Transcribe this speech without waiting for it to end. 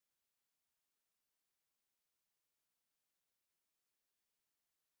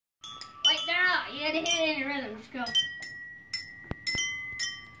You gotta hit it in a rhythm. Just go.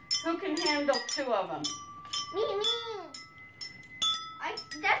 Who can handle 2 of them? Me.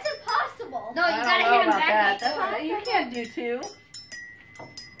 That's impossible. No, you gotta hit them back. You can't do 2.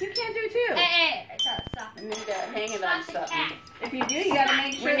 You can't do 2. Hey, stop. You need to hang it on Stop the something. cat. If you do, you gotta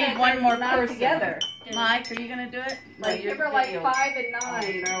make sure We need that one more not person. together. Mike, are you gonna do it? Like, give her like 5 and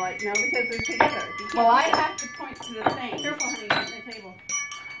 9, or like, no, because they're together. Well, I have to point to the thing. Careful, honey, on the table.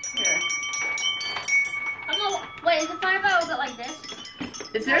 Here. I'm gonna, wait, is it 5 out? Is it like this?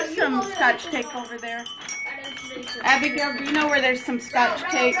 Is there some scotch tape over there? Abigail, do you know where there's some scotch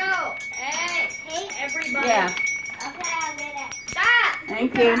tape? Hey, everybody. Yeah. Okay, I'll get it. Stop.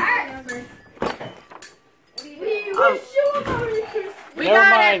 Thank you. We Never got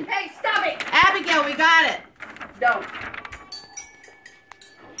mind. it. Hey, stop it. Abigail, we got it. Don't.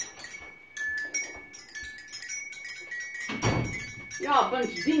 Y'all a bunch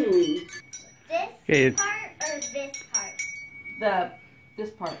of dinglings. Okay. This part or this part? This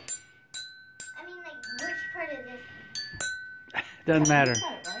part. I mean, like, which part is this? Doesn't matter. You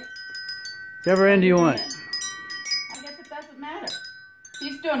got it, right? Whichever end you want. I guess it doesn't matter.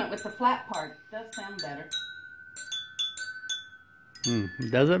 She's doing it with the flat part. Does sound better.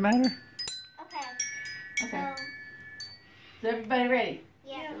 Does it matter? Okay. Okay. So, Is everybody ready?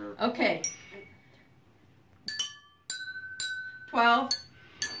 yeah. Okay. 12.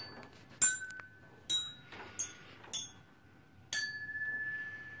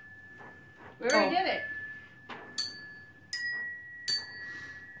 We already did it.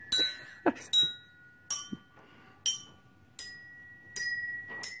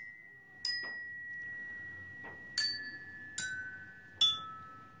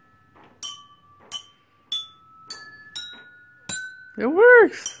 It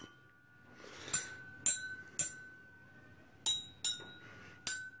works.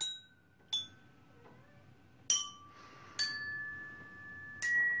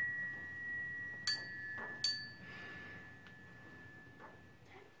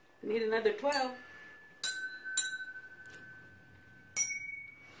 Need another 12.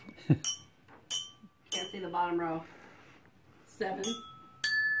 Can't see the bottom row. 7.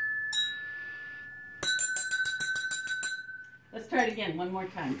 Let's try it again one more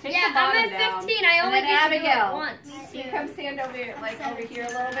time. Take Yeah, the bottom I'm down. at 15. I only And then get to do it Abigail. once. You come stand over here, like over here a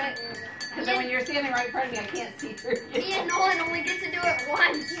little bit. Because then when you're standing right in front of me, I can't see through you. Me and Nolan only get to do it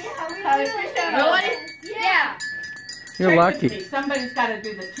once. How does Christian? Really? Yeah. You're Trade lucky. with me. Somebody's got to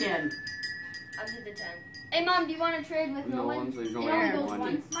do the 10. I'll do the 10. Hey, Mom, do you want to trade with Nolan? It only goes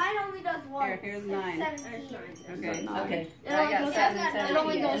once. Mine only does one. Here's 9. 17. Okay. Okay. It I only got goes 7 up. and It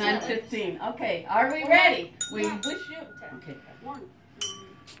only 17. goes And I'm up. 15. Okay. Are we ready? We wish you. Okay. 1.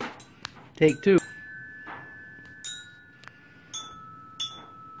 Take 2.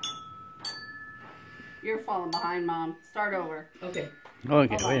 You're falling behind, Mom. Start over. Okay.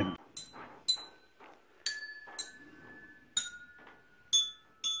 Okay, wait a minute.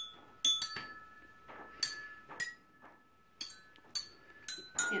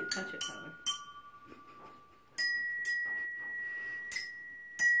 Can't touch it, Tyler.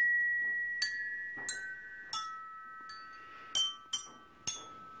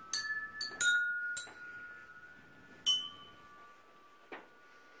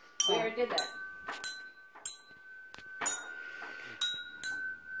 We already did that.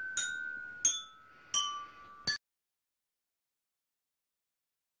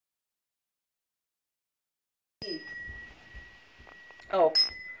 Oh.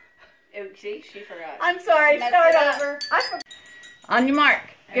 See, she forgot. I'm sorry. Messed Start it up. over. On your mark.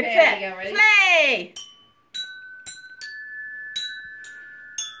 Get Okay, set. Abigail, ready? Play.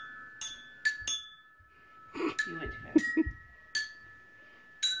 You went too fast.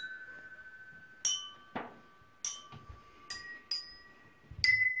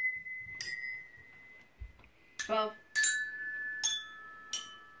 12.